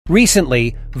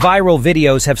Recently, viral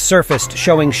videos have surfaced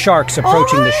showing sharks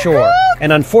approaching the shore,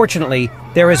 and unfortunately,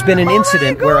 there has been an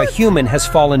incident where a human has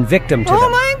fallen victim to them. Oh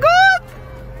my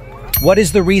God! What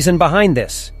is the reason behind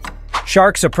this?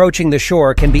 Sharks approaching the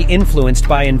shore can be influenced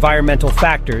by environmental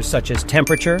factors such as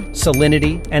temperature,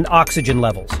 salinity, and oxygen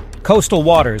levels. Coastal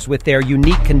waters, with their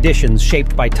unique conditions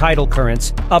shaped by tidal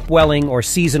currents, upwelling, or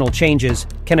seasonal changes,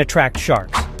 can attract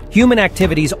sharks. Human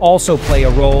activities also play a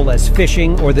role, as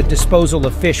fishing or the disposal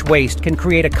of fish waste can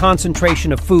create a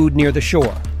concentration of food near the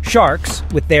shore. Sharks,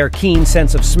 with their keen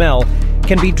sense of smell,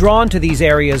 can be drawn to these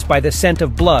areas by the scent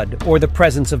of blood or the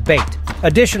presence of bait.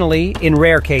 Additionally, in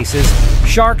rare cases,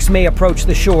 sharks may approach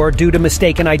the shore due to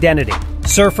mistaken identity.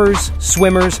 Surfers,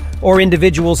 swimmers, or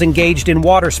individuals engaged in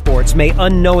water sports may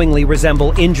unknowingly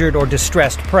resemble injured or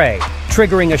distressed prey,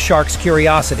 triggering a shark's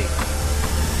curiosity.